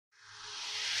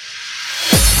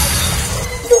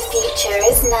future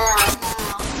is now.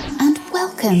 And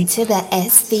welcome to the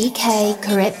SVK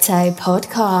Crypto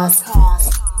Podcast.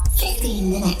 15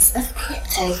 minutes of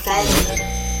crypto value.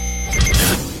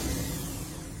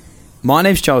 My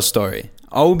name's Charles Story.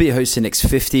 I will be hosting the next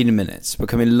 15 minutes. We're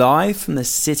coming live from the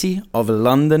city of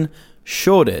London,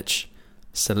 Shoreditch.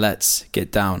 So let's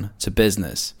get down to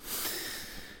business.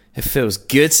 It feels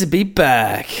good to be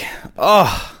back.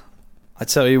 Oh, I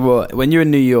tell you what, when you're in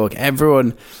New York,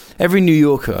 every New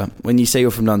Yorker, when you say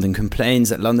you're from London, complains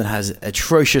that London has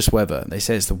atrocious weather. They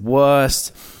say it's the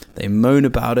worst. They moan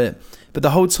about it. But the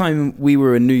whole time we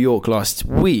were in New York last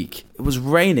week, it was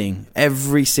raining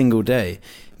every single day.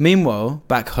 Meanwhile,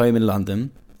 back home in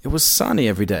London, it was sunny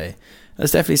every day.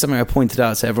 That's definitely something I pointed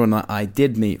out to everyone that I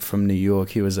did meet from New York.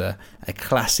 He was a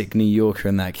classic New Yorker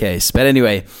in that case. But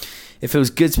anyway, it feels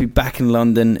good to be back in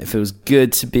London. It feels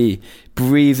good to be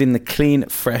breathing the clean,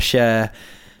 fresh air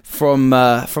from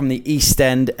the East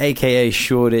End, aka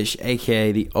Shoreditch,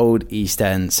 aka the old East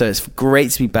End. So it's great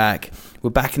to be back.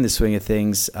 We're back in the swing of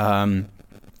things.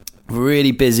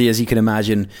 Really busy, as you can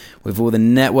imagine, with all the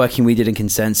networking we did in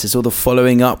Consensus, all the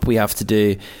following up we have to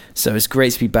do. So it's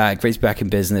great to be back. Great to be back in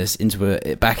business,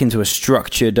 back into a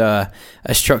structured day.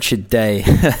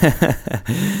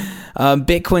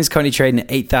 Bitcoin's currently trading at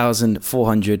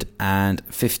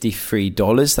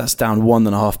 $8,453. That's down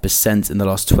 1.5% in the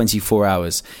last 24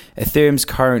 hours. Ethereum's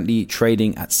currently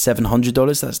trading at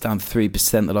 $700. That's down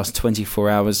 3% in the last 24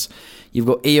 hours. You've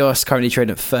got EOS currently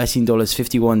trading at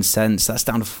 $13.51. That's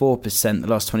down 4% in the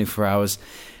last 24 hours.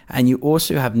 And you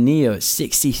also have NEO at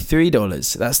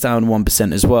 $63. That's down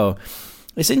 1% as well.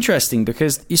 It's interesting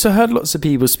because you heard lots of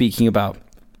people speaking about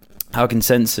how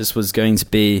Consensus was going to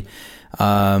be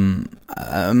a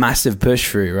massive push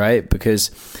through, right?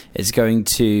 Because it's going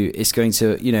to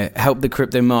help the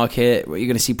crypto market. You're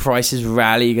going to see prices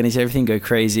rally. You're going to see everything go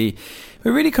crazy. We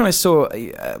really kind of saw,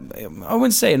 I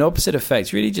wouldn't say an opposite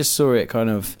effect. Really just saw it kind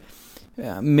of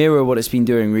mirror what it's been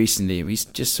doing recently. We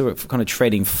just saw it kind of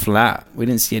trading flat. We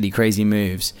didn't see any crazy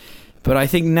moves. But I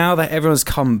think now that everyone's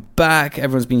come back,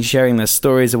 everyone's been sharing their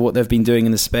stories of what they've been doing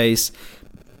in the space.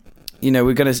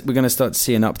 We're gonna start to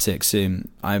see an uptick soon.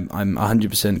 I'm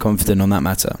 100% confident on that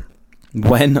matter.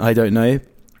 When, I don't know,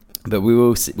 but we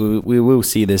will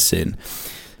see this soon.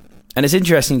 And it's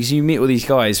interesting because you meet all these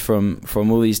guys from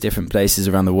all these different places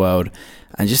around the world,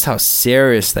 and just how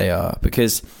serious they are.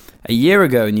 Because a year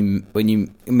ago, when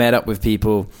you met up with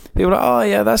people were like, "Oh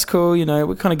yeah, that's cool.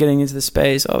 We're kind of getting into the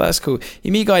space. Oh, that's cool."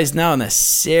 You meet guys now, and they're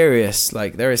serious.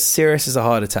 Like they're as serious as a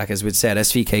heart attack, as we'd say at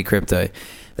SVK Crypto.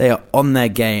 They are on their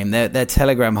game. Their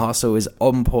Telegram hustle is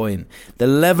on point. The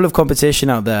level of competition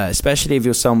out there, especially if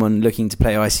you're someone looking to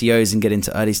play ICOs and get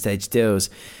into early stage deals,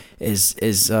 is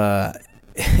it's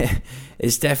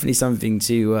definitely something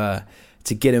to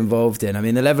get involved in. I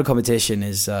mean, the level of competition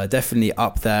is definitely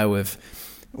up there with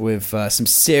some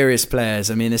serious players.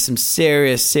 I mean, there's some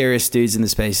serious dudes in the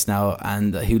space now,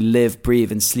 and who live,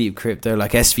 breathe, and sleep crypto,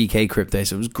 like SVK Crypto.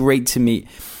 So it was great to meet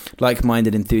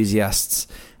like-minded enthusiasts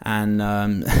and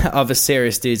other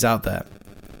serious dudes out there.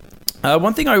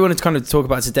 One thing I wanted to kind of talk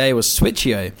about today was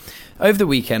Switch.io. Over the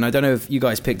weekend, I don't know if you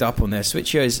guys picked up on this,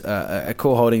 Switch.io is a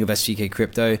core holding of SVK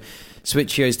Crypto.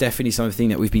 Switch.io is definitely something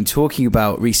that we've been talking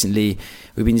about recently.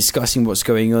 We've been discussing what's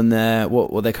going on there,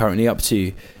 what they're currently up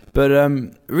to. But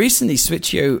recently,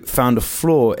 Switch.io found a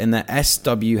flaw in their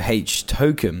SWH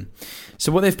token.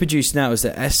 So what they've produced now is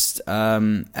the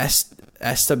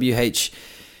SWH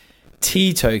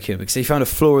T token, because they found a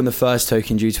flaw in the first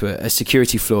token due to a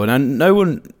security flaw. And no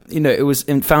one, it was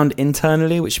found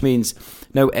internally, which means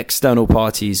no external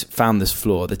parties found this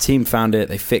flaw. The team found it,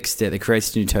 they fixed it, they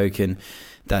created a new token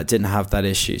that didn't have that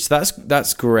issue. So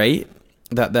that's great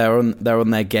that they're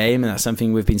on their game, and that's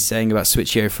something we've been saying about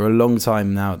Switch.io for a long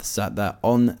time now. That they're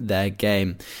on their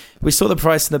game. We saw the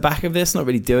price in the back of this not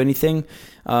really do anything.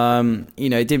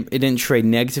 It didn't trade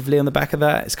negatively on the back of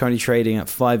that. It's currently trading at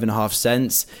 5.5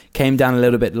 cents. Came down a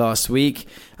little bit last week,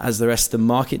 as the rest of the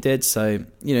market did. So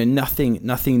nothing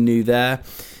new there.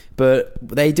 But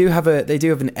they do have an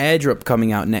airdrop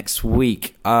coming out next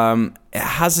week. It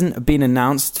hasn't been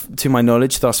announced to my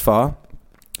knowledge thus far,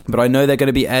 but I know they're going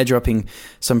to be airdropping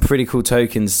some pretty cool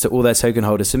tokens to all their token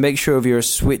holders. So make sure if you're a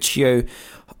Switch.io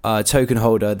token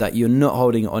holder that you're not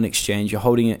holding it on exchange. You're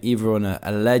holding it either on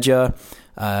a ledger,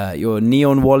 your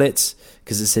Neon wallet,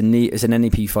 because it's an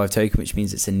NEP5 token, which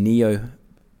means it's a Neo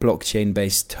blockchain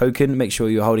based token. Make sure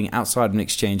you're holding it outside of an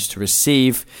exchange to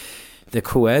receive the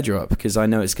cool airdrop, because I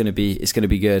know it's going to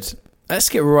be good. Let's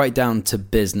get right down to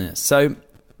business. So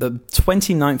the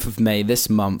 29th of May this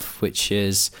month, which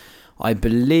is, I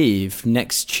believe,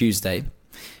 next Tuesday,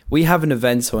 we have an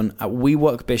event on at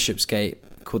WeWork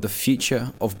Bishopsgate called The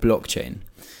Future of Blockchain.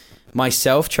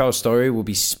 Myself, Charles Story, will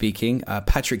be speaking.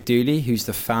 Patrick Dooley, who's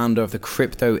the founder of the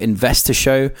Crypto Investor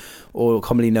Show, or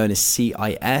commonly known as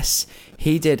CIS,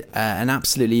 he did an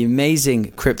absolutely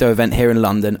amazing crypto event here in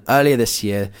London earlier this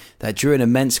year that drew an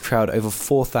immense crowd, over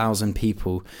 4,000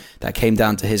 people that came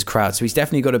down to his crowd. So he's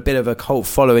definitely got a bit of a cult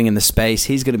following in the space.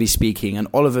 He's going to be speaking, and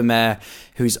Oliver Mayer,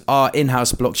 who's our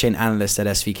in-house blockchain analyst at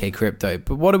SVK Crypto.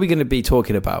 But what are we going to be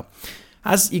talking about?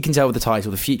 As you can tell with the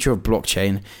title, The Future of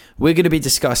Blockchain, we're going to be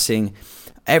discussing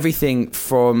everything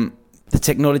from the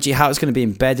technology, how it's going to be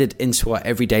embedded into our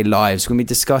everyday lives. We're going to be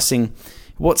discussing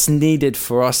what's needed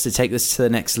for us to take this to the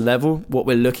next level, what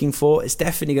we're looking for. It's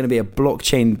definitely going to be a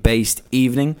blockchain-based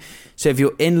evening. So if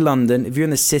you're in London, if you're in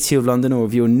the city of London, or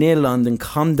if you're near London,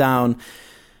 come down,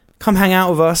 come hang out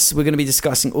with us. We're going to be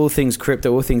discussing all things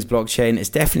crypto, all things blockchain. It's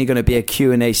definitely going to be a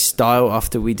Q&A style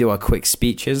after we do our quick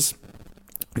speeches,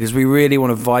 because we really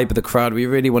want to vibe with the crowd. We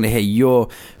really want to hear your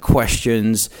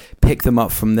questions, pick them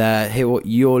up from there, hear what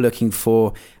you're looking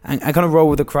for, and kind of roll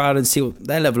with the crowd and see what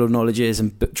their level of knowledge is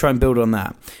and try and build on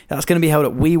that. That's going to be held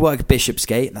at WeWork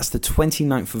Bishopsgate. That's the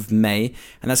 29th of May,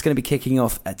 and that's going to be kicking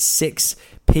off at 6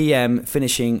 p.m.,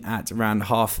 finishing at around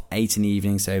 8:30 in the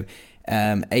evening, so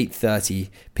 8:30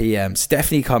 p.m. So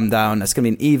definitely come down. That's going to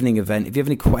be an evening event. If you have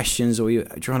any questions, or you're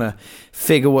trying to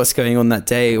figure what's going on that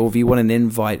day, or if you want an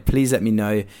invite, please let me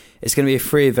know. It's going to be a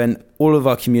free event. All of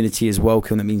our community is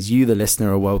welcome. That means you, the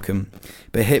listener, are welcome.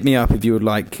 But hit me up if you would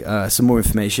like some more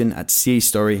information at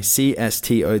CStory,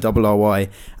 CSTORRY,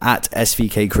 at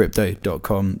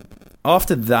svkcrypto.com.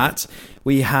 After that,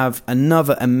 we have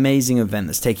another amazing event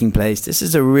that's taking place. This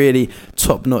is a really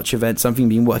top-notch event, something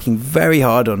we've been working very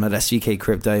hard on at SVK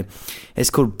Crypto. It's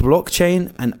called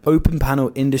Blockchain and Open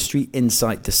Panel Industry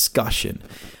Insight Discussion.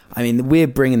 I mean, we're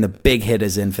bringing the big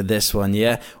hitters in for this one,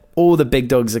 yeah? All the big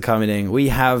dogs are coming in. We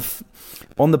have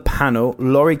on the panel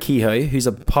Laurie Kehoe, who's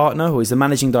a partner, who is the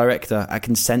managing director at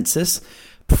Consensus.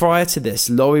 Prior to this,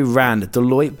 Laurie ran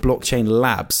Deloitte Blockchain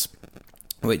Labs,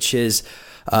 which is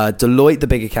Deloitte, the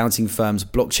big accounting firm's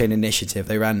blockchain initiative.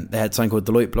 They had something called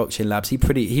Deloitte Blockchain Labs.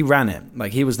 He ran it.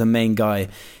 Like, he was the main guy,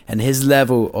 and his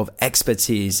level of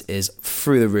expertise is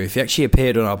through the roof. He actually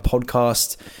appeared on our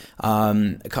podcast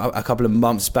a couple of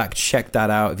months back. Check that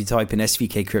out. If you type in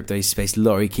SVK Crypto space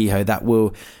Laurie Kehoe, that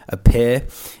will appear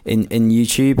in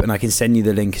YouTube, and I can send you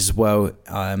the link as well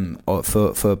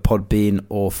for Podbean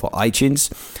or for iTunes.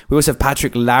 We also have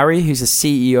Patrick Larry, who's the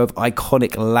CEO of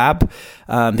Iconic Lab,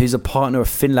 who's a partner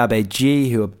of FinLab AG,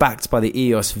 who are backed by the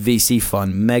EOS VC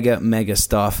fund. Mega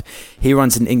stuff. He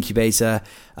runs an incubator.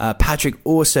 Patrick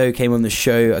also came on the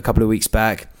show a couple of weeks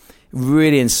back.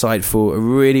 Really insightful, a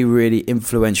really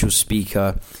influential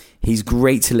speaker. He's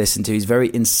great to listen to. He's very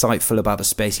insightful about the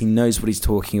space. He knows what he's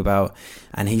talking about,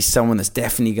 and he's someone that's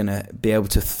definitely going to be able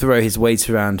to throw his weight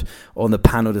around on the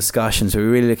panel discussion. So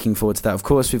we're really looking forward to that. Of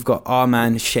course, we've got our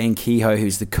man Shane Kehoe,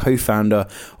 who's the co-founder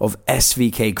of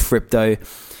SVK Crypto.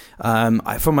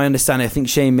 From my understanding, I think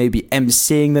Shane may be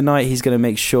emceeing the night. He's going to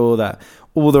make sure that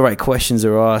all the right questions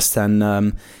are asked,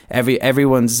 and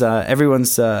everyone has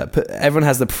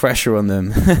the pressure on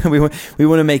them. we want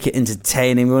to make it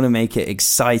entertaining, we want to make it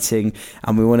exciting,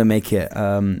 and we want to make it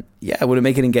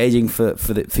engaging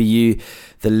for you,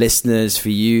 the listeners, for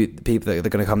you, the people that are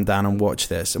going to come down and watch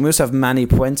this. And we also have Manny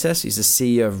Puentes, who's the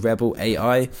CEO of Rebel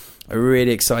AI, a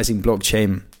really exciting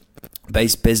blockchain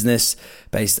based business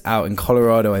based out in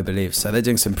Colorado, I believe. So they're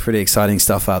doing some pretty exciting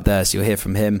stuff out there, so you'll hear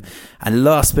from him. And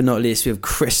last but not least, we have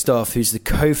Christoph, who's the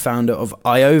co-founder of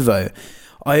IOVO.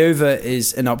 IOVO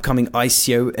is an upcoming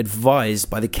ICO advised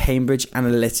by the Cambridge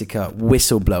Analytica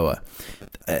whistleblower.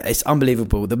 It's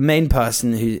unbelievable. The main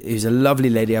person, who's a lovely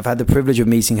lady, I've had the privilege of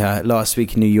meeting her last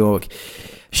week in New York.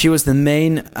 She was the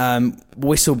main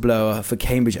whistleblower for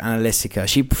Cambridge Analytica.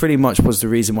 She pretty much was the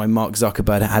reason why Mark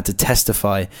Zuckerberg had to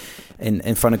testify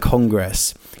in front of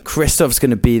Congress. Christoph's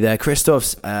going to be there.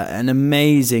 Christoph's an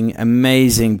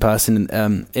amazing person,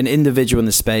 an individual in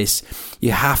the space.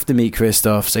 You have to meet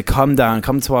Christoph. So come down,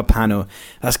 come to our panel.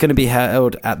 That's going to be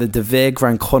held at the De Vere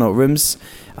Grand Connaught Rooms,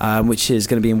 which is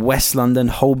going to be in West London,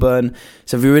 Holborn.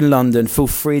 So if you're in London, feel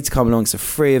free to come along. It's a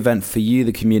free event for you,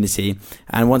 the community.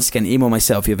 And once again, email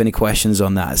myself if you have any questions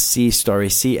on that.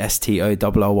 CStory,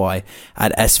 CSTORRY,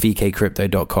 at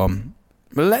svkcrypto.com.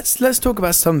 But let's talk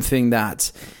about something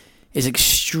that is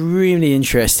extremely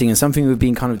interesting and something we've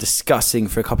been kind of discussing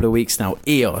for a couple of weeks now.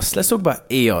 EOS. Let's talk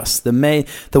about EOS, the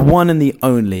one and the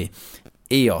only.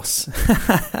 EOS.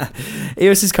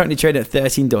 EOS is currently trading at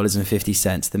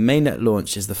 $13.50. The mainnet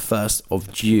launch is the 1st of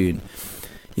June.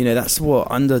 You know, that's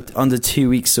under 2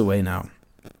 weeks away now.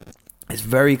 It's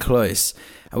very close.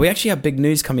 And we actually have big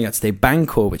news coming out today.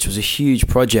 Bancor, which was a huge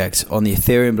project on the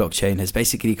Ethereum blockchain, has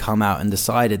basically come out and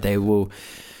decided they will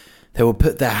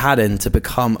put their hat in to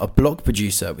become a block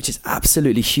producer, which is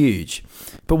absolutely huge.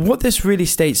 But what this really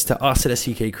states to us at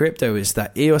SVK Crypto is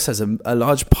that EOS has a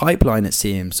large pipeline, it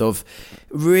seems, of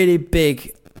really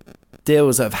big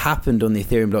deals that have happened on the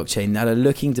Ethereum blockchain that are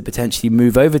looking to potentially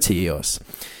move over to EOS.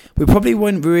 We probably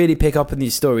won't really pick up on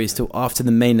these stories till after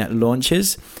the mainnet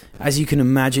launches. As you can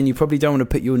imagine, you probably don't want to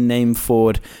put your name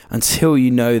forward until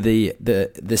you know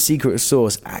the secret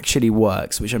sauce actually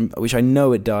works, which I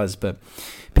know it does, but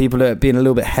people are being a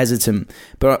little bit hesitant.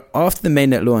 But after the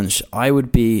mainnet launch,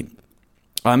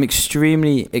 I'm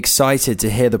extremely excited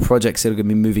to hear the projects that are going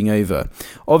to be moving over.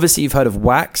 Obviously, you've heard of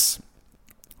WAX,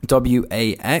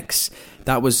 WAX.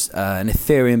 That was an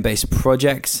Ethereum-based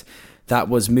project that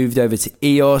was moved over to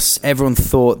EOS. Everyone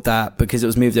thought that because it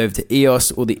was moved over to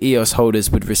EOS, all the EOS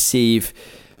holders would receive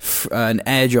an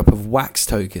airdrop of WAX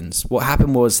tokens. What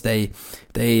happened was they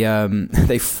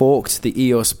forked the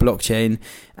EOS blockchain,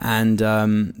 and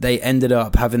they ended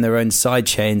up having their own side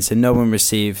chain, so no one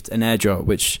received an airdrop,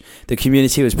 which the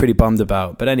community was pretty bummed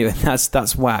about. But anyway,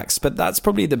 that's WAX. But that's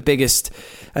probably the biggest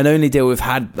and only deal we've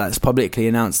had that's publicly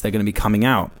announced they're going to be coming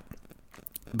out.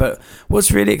 But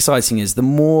what's really exciting is the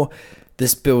more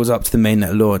this builds up to the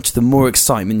mainnet launch, the more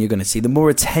excitement you're going to see, the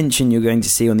more attention you're going to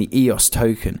see on the EOS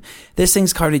token. This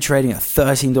thing's currently trading at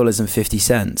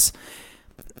 $13.50.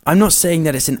 I'm not saying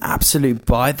that it's an absolute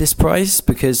buy at this price,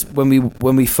 because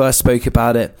when we first spoke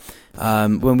about it,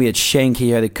 when we had Shane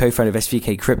Kehoe, the co-founder of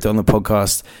SVK Crypto, on the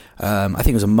podcast, I think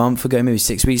it was a month ago, maybe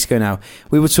 6 weeks ago now,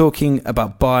 we were talking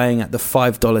about buying at the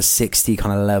 $5.60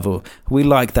 kind of level. We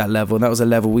like that level, and that was a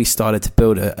level we started to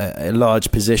build a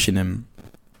large position in.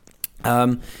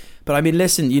 But I mean,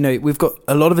 listen, we've got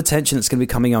a lot of attention that's going to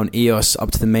be coming out on EOS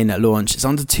up to the mainnet launch. It's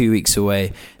under 2 weeks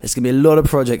away. There's going to be a lot of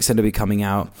projects that will be coming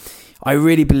out. I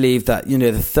really believe that, the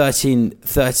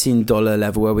 $13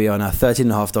 level where we are now,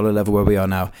 $13.50 level where we are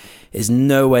now, is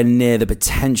nowhere near the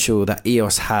potential that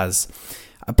EOS has.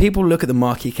 People look at the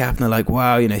market cap and they're like,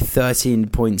 wow,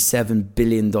 $13.7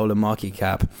 billion market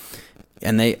cap.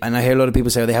 And I hear a lot of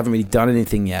people say, they haven't really done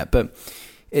anything yet. But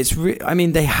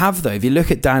they have, though. If you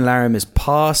look at Dan Larimer's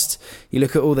past, you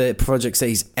look at all the projects that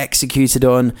he's executed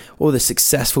on, all the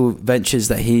successful ventures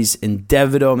that he's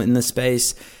endeavored on in the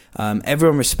space.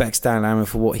 Everyone respects Dan Larimer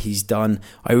for what he's done.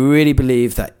 I really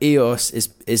believe that EOS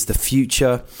is the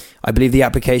future. I believe the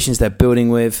applications they're building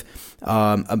with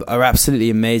are absolutely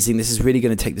amazing. This is really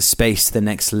going to take the space to the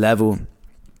next level,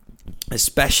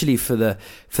 especially for the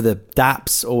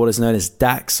dApps, or what is known as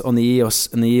DAX on the EOS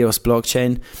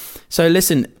blockchain. So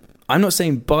listen, I'm not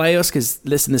saying buy EOS, because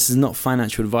listen, this is not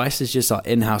financial advice. It's just our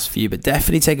in-house view, but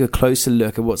definitely take a closer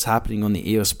look at what's happening on the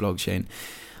EOS blockchain.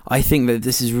 I think that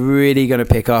this is really going to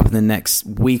pick up in the next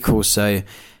week or so,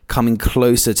 coming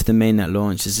closer to the mainnet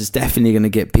launch. This is definitely going to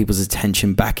get people's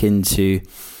attention back onto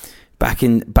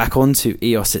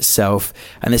EOS itself,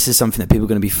 and this is something that people are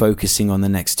going to be focusing on the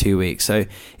next 2 weeks. So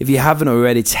if you haven't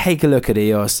already, take a look at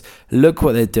EOS, look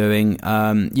what they're doing.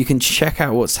 You can check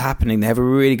out what's happening. They have a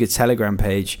really good Telegram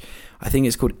page. I think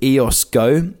it's called EOS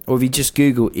Go, or if you just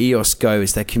Google EOS Go,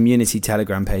 it's their community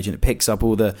Telegram page, and it picks up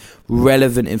all the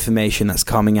relevant information that's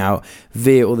coming out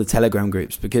via all the Telegram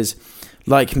groups. Because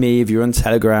like me, if you're on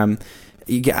Telegram,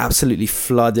 you get absolutely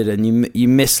flooded and you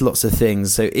miss lots of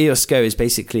things. So EOS Go is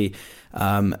basically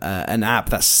an app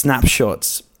that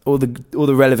snapshots all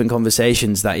the relevant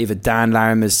conversations that either Dan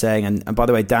Larimer is saying, and by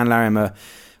the way, Dan Larimer,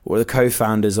 one of the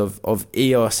co-founders of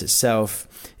EOS itself,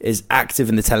 is active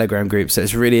in the Telegram group. So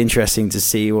it's really interesting to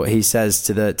see what he says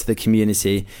to the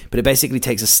community. But it basically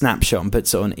takes a snapshot and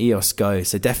puts it on EOS Go.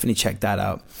 So definitely check that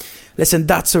out. Listen,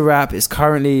 that's a wrap. It's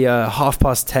currently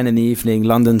 10:30 in the evening,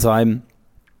 London time.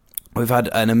 We've had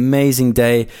an amazing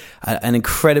day, an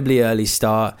incredibly early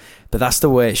start, but that's the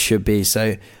way it should be.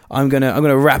 So I'm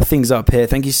gonna wrap things up here.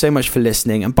 Thank you so much for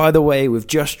listening. And by the way, we've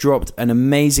just dropped an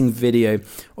amazing video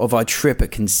of our trip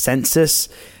at Consensus.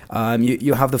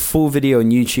 You'll have the full video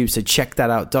on YouTube, so check that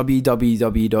out,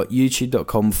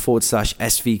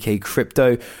 www.youtube.com/SVK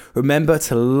Crypto. Remember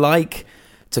to like,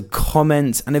 to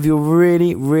comment, and if you're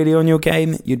really, really on your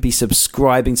game, you'd be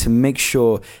subscribing to make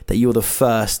sure that you're the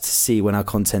first to see when our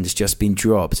content has just been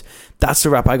dropped. That's a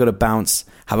wrap. I gotta bounce.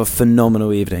 Have a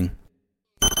phenomenal evening.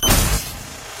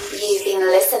 You've been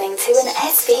listening to an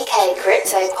SVK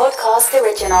Crypto Podcast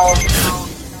original.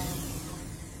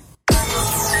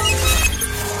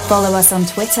 Follow us on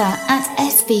Twitter at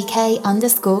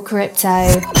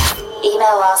SVK_crypto.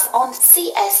 Email us on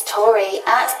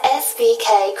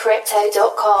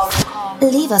cstori@svkcrypto.com.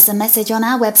 Leave us a message on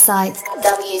our website,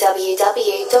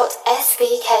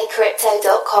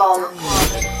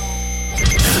 www.svkcrypto.com.